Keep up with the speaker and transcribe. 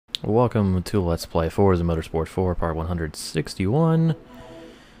Welcome to Let's Play Forza Motorsport 4, part 161.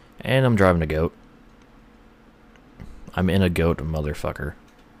 And I'm driving a goat. I'm in a goat, motherfucker.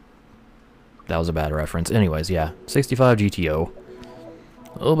 That was a bad reference. Anyways, yeah. 65 GTO.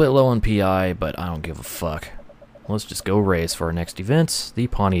 A little bit low on PI, but I don't give a fuck. Let's just go race for our next event, the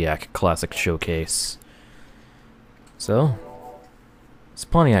Pontiac Classic Showcase. So, it's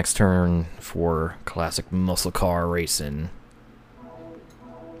Pontiac's turn for classic muscle car racing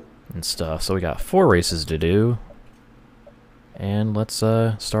and stuff. So we got 4 races to do, and let's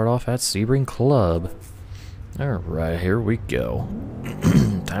start off at Sebring Club. Alright, here we go.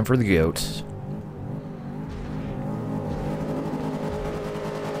 Time for the goat.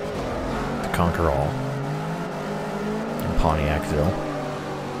 To conquer all in Pontiacville.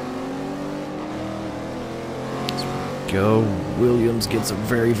 Let's go. Williams gets a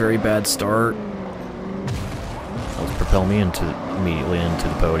very, very bad start. Let's propel me immediately into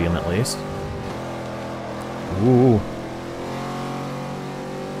the podium at least. Ooh.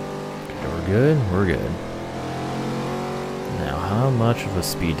 Okay, we're good. We're good. Now, how much of a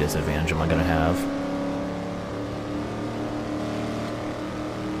speed disadvantage am I gonna have?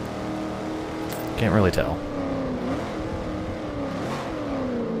 Can't really tell.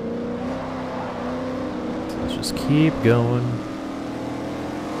 So let's just keep going.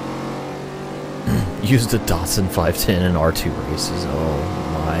 Used a Datsun 510 in R2 races. Oh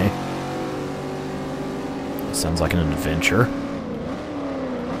my. Sounds like an adventure.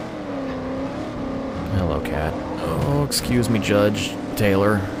 Hello, cat. Oh, excuse me, Judge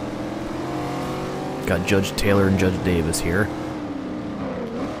Taylor. Got Judge Taylor and Judge Davis here.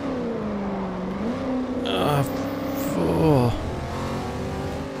 Oh.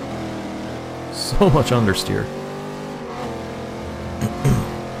 So much understeer.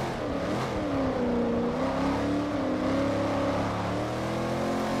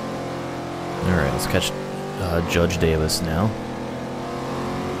 Alright, let's catch Judge Davis now.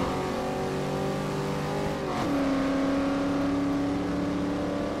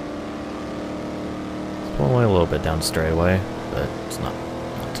 It's pulling away a little bit down straightaway, but it's not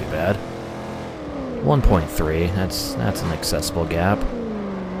too bad. 1.3, that's an accessible gap.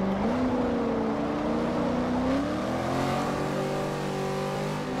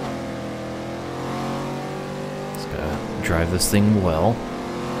 Just gotta drive this thing well.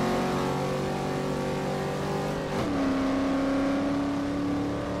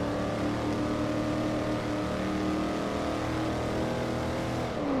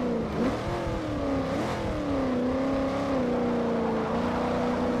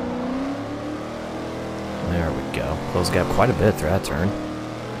 There we go. Closed gap quite a bit through that turn.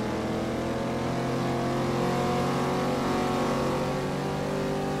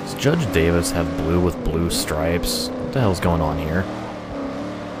 Does Judge Davis have blue with blue stripes? What the hell's going on here?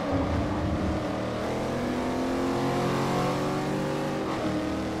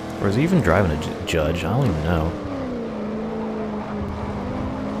 Or is he even driving a Judge? I don't even know.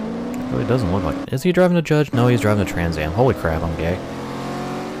 It really doesn't look like it. Is he driving a Judge? No, he's driving a Trans Am. Holy crap, I'm gay.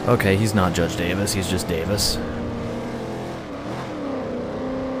 Okay, he's not Judge Davis, he's just Davis.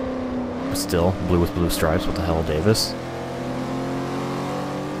 Still, blue with blue stripes, what the hell, Davis?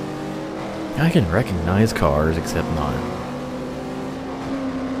 I can recognize cars, except not.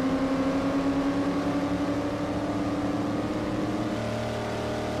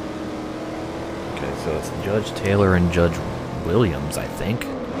 Okay, so it's Judge Taylor and Judge Williams, I think.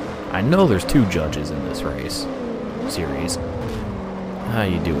 I know there's 2 judges in this race series. How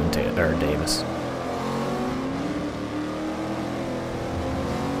you doing, Taylor, Davis?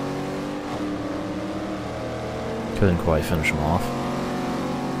 Couldn't quite finish him off.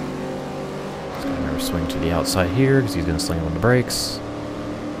 Just gotta remember to swing to the outside here, because he's gonna slam on the brakes.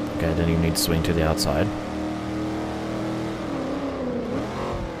 Okay, I didn't even need to swing to the outside.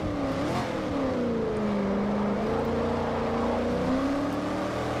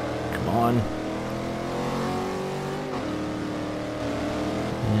 Come on.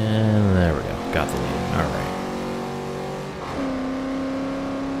 And there we go. Got the lead. Alright.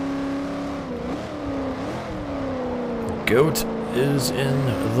 Goat is in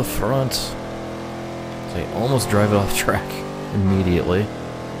the front. So they almost drive it off track immediately.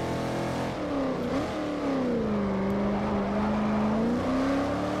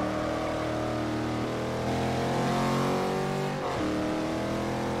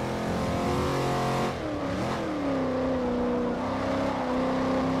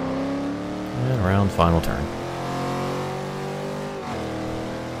 And around final turn.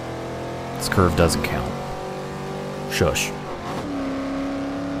 This curve doesn't count. Shush.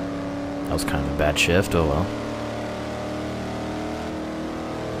 That was kind of a bad shift, oh well.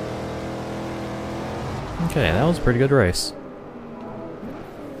 Okay, that was a pretty good race.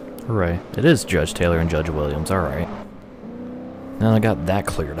 Hooray. It is Judge Taylor and Judge Williams, alright. Now I got that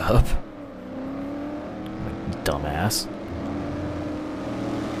cleared up. Dumbass.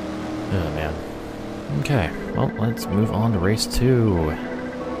 Oh, man. Okay, well, let's move on to race 2.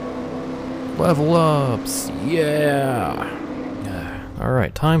 Level ups! Yeah!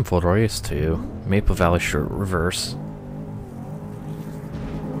 Alright, time for race 2. Maple Valley Short Reverse.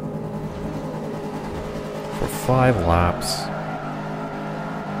 For 5 laps.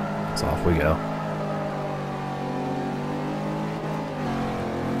 So off we go.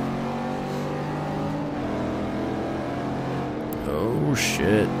 Oh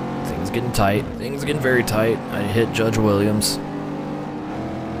shit. Things getting tight. Things getting very tight. I hit Judge Williams.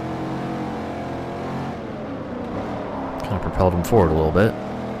 Kind of propelled him forward a little bit.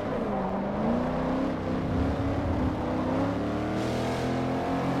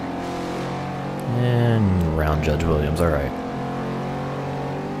 And round Judge Williams, alright.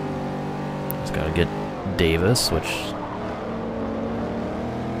 Just gotta get Davis, which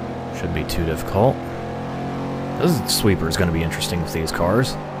shouldn't be too difficult. This sweeper is going to be interesting with these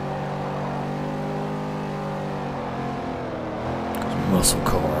cars. Muscle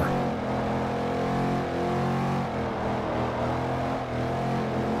car.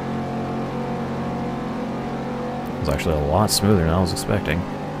 It's actually a lot smoother than I was expecting.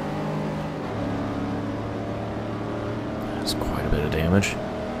 That's quite a bit of damage.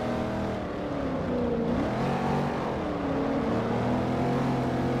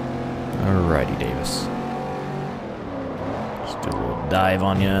 Alrighty, Davis. Just do a little dive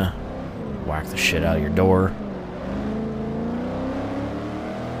on ya. Whack the shit out of your door.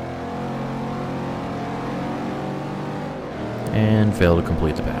 And fail to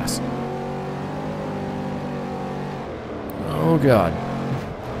complete the pass. Oh god.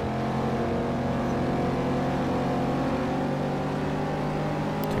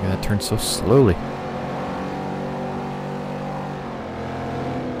 Look at that turn so slowly.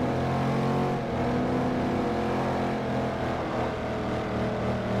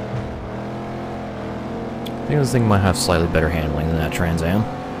 I think this thing might have slightly better handling than that Trans Am.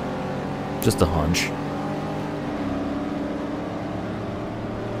 Just a hunch.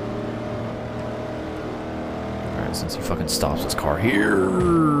 Alright, since he fucking stops his car here.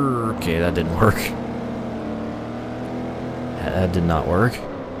 Okay, that didn't work. That did not work.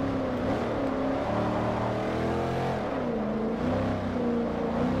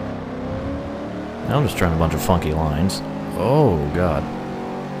 Now I'm just trying a bunch of funky lines. Oh god.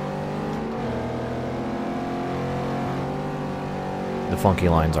 The funky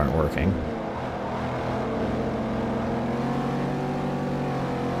lines aren't working.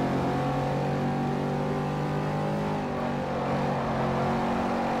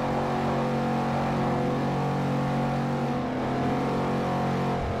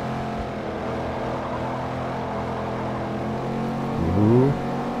 Ooh.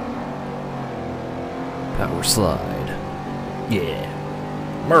 Power slide. Yeah.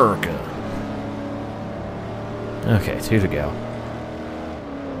 America. Okay, 2 to go.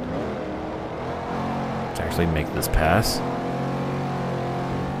 Actually make this pass.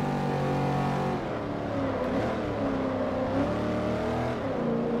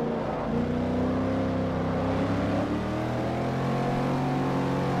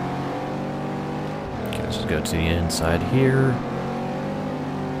 Okay, let's just go to the inside here.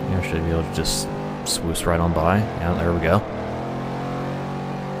 I should be able to just swoosh right on by. Yeah, there we go.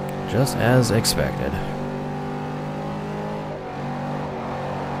 Just as expected.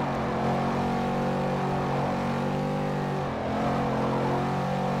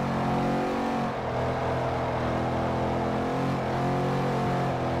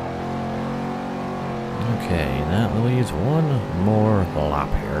 Okay, that leaves one more lap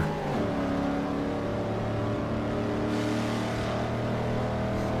here.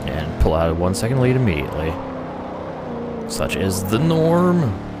 And pull out a 1 second lead immediately. Such is the norm.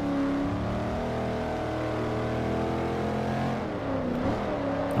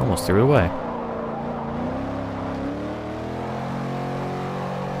 Almost threw it away.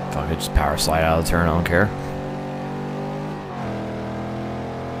 Fuck it, just power slide out of the turn, I don't care.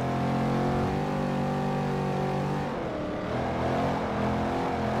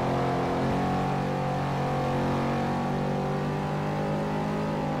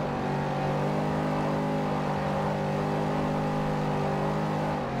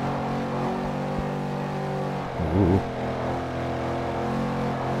 Ooh.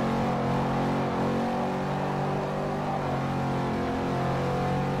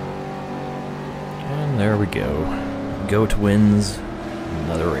 And there we go. Goat wins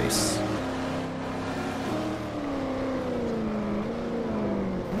another race.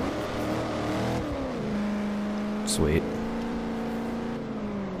 Sweet.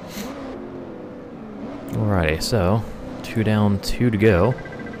 Alrighty, so 2 down, 2 to go.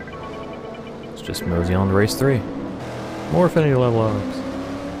 Let's just mosey on to race 3. More affinity level ups.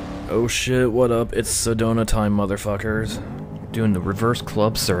 Oh shit, what up? It's Sedona time, motherfuckers. Doing the reverse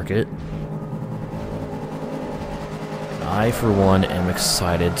club circuit. I, for one, am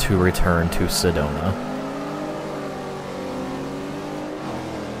excited to return to Sedona.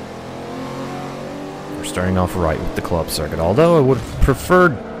 We're starting off right with the club circuit, although I would have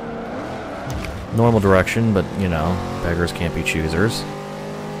preferred normal direction, but, you know, beggars can't be choosers.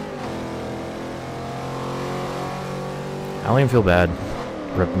 I don't even feel bad,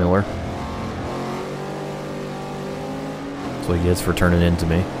 Rip Miller. That's what he gets for turning into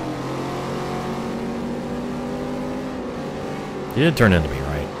me. He did turn into me,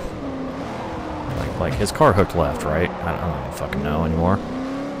 right? Like his car hooked left, right? I don't even fucking know anymore.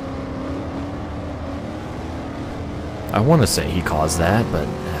 I want to say he caused that, but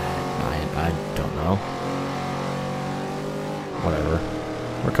I don't know. Whatever.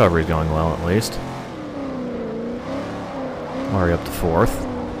 Recovery's going well, at least. Already up to 4th.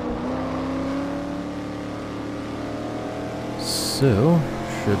 So,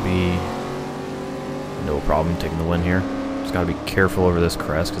 should be no problem taking the win here. Just gotta be careful over this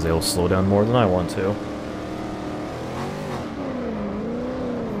crest, because they'll slow down more than I want to.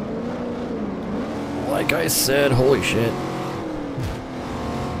 Like I said, holy shit.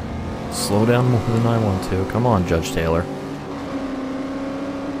 Slow down more than I want to. Come on, Judge Taylor.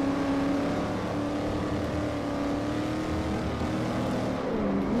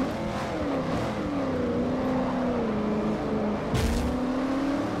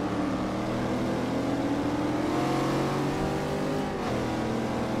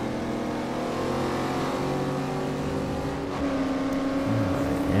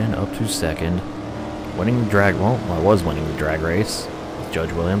 And up to 2nd. Winning the drag, well, I was winning the drag race with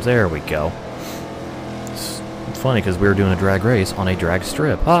Judge Williams. There we go. It's funny because we were doing a drag race on a drag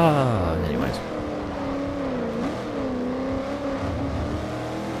strip. Ah, anyways.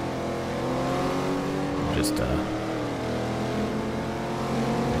 Just, make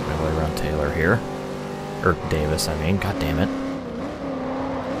my way around Taylor here. Or Davis, I mean. God damn it.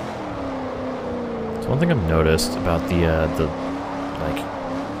 So one thing I've noticed about the like,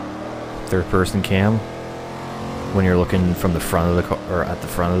 third-person cam, when you're looking from the front of the car, or at the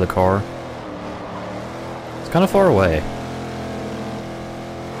front of the car, it's kind of far away.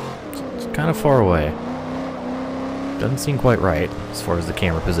 It's kind of far away. Doesn't seem quite right as far as the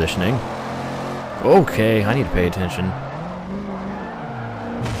camera positioning. Okay, I need to pay attention.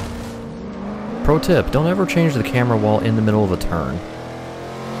 Pro tip, don't ever change the camera while in the middle of a turn.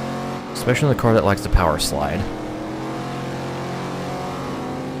 Especially in the car that likes to power slide.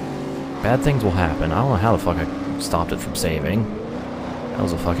 Bad things will happen. I don't know how the fuck I stopped it from saving. That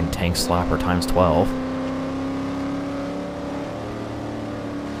was a fucking tank slapper times 12.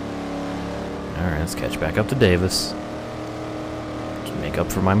 Alright, let's catch back up to Davis. To make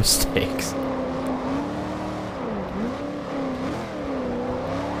up for my mistakes.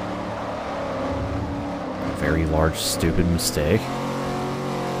 A very large, stupid mistake.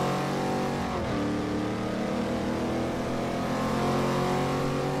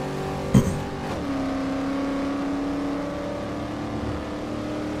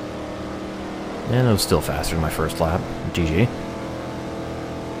 And it was still faster than my first lap. GG.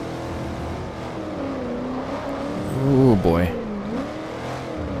 Oh boy.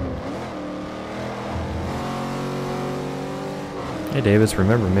 Hey Davis,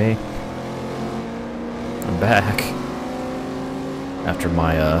 remember me? I'm back. After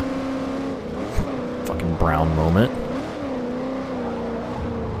my, fucking brown moment.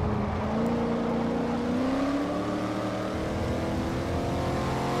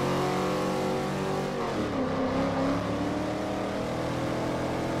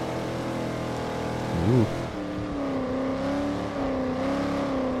 Ooh.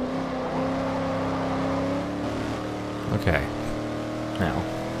 Okay. Now,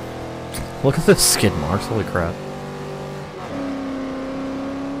 look at the skid marks. Holy crap.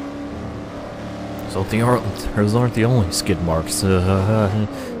 So those aren't the only skid marks.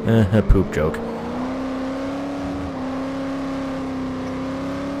 Poop joke.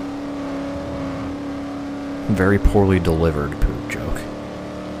 Very poorly delivered poop joke.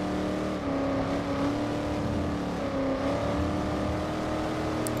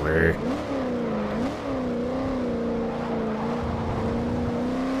 Where?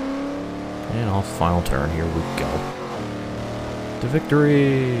 And off final turn, here we go. To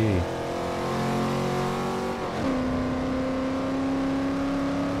victory!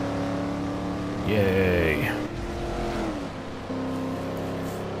 Yay.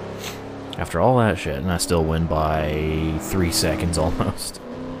 After all that shit, and I still win by 3 seconds almost.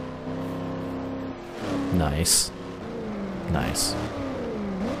 Nice. Nice.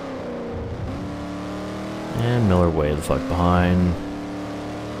 And Miller way the fuck behind.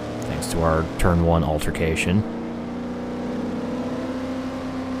 Thanks to our turn 1 altercation.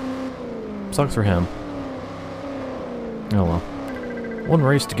 Sucks for him. Oh well. One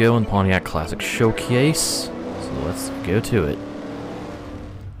race to go in Pontiac Classic Showcase, so let's go to it.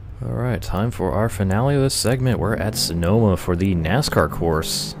 Alright, time for our finale of this segment. We're at Sonoma for the NASCAR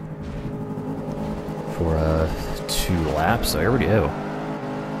course. For 2 laps, so here we go.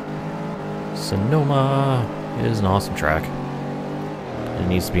 Sonoma is an awesome track. It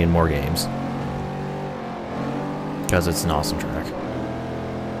needs to be in more games. Because it's an awesome track.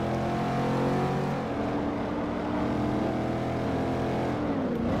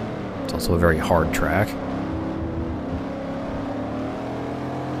 It's also a very hard track.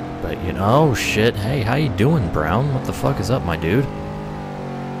 But, you know, oh shit, hey, how you doing, Brown? What the fuck is up, my dude?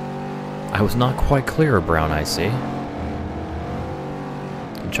 I was not quite clear, Brown, I see.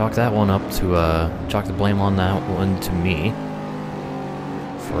 Chalk that one up to, chalk the blame on that one to me.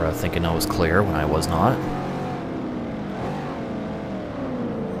 For thinking I was clear when I was not.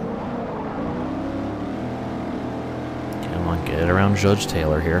 Come on, get it around Judge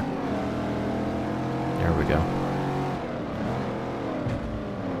Taylor here. There we go.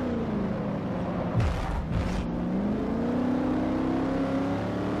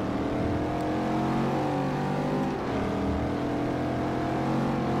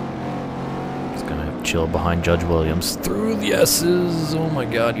 Chill behind Judge Williams through the S's. Oh my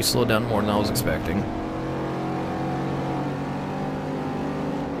god, you slowed down more than I was expecting.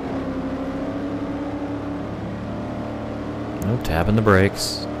 No tapping the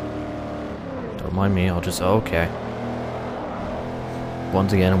brakes. Don't mind me, I'll just... okay.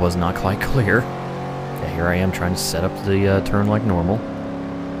 Once again, it was not quite clear. Okay, here I am trying to set up the turn like normal.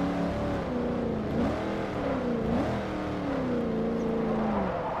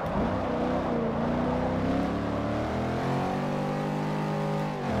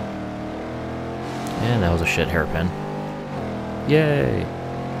 And that was a shit hairpin. Yay!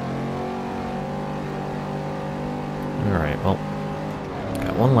 Alright, well.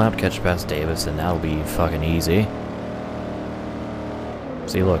 Got 1 lap to catch past Davis, and that'll be fucking easy.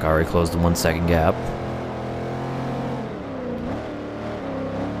 See, look, I already closed the 1 second gap.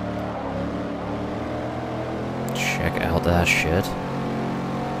 Check out that shit.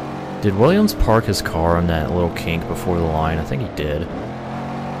 Did Williams park his car on that little kink before the line? I think he did.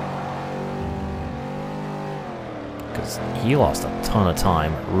 He lost a ton of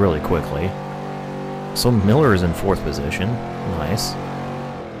time really quickly. So Miller is in 4th position. Nice.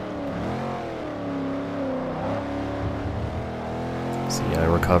 See,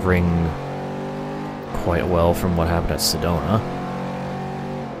 recovering quite well from what happened at Sedona.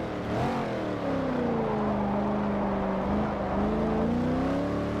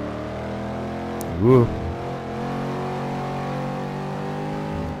 Woo.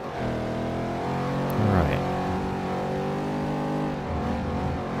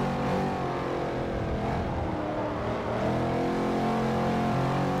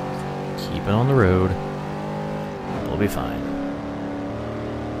 Keep it on the road. We'll be fine.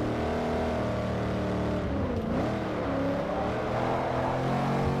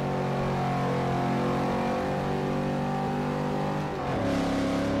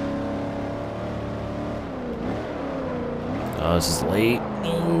 Oh, this is late.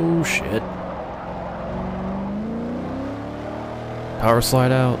 Oh, shit. Power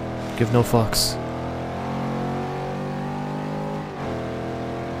slide out. Give no fucks.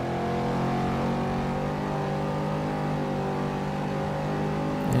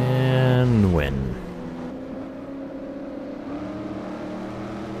 And win.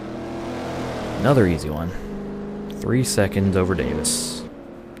 Another easy one. 3 seconds over Davis,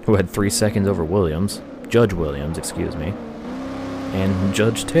 who had 3 seconds over Williams. Judge Williams, excuse me. And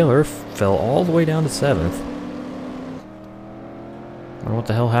Judge Taylor fell all the way down to 7th. I wonder what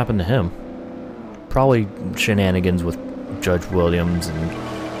the hell happened to him. Probably shenanigans with Judge Williams and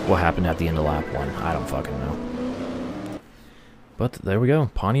what happened at the end of lap 1. I don't fucking know. But there we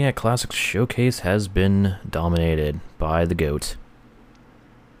go. Pontiac Classic Showcase has been dominated by the GOAT.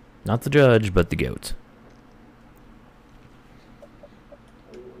 Not the judge, but the GOAT.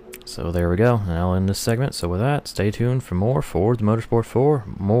 So there we go. Now in this segment. So with that, stay tuned for more Forza Motorsport 4.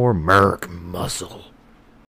 More Merc Muscle.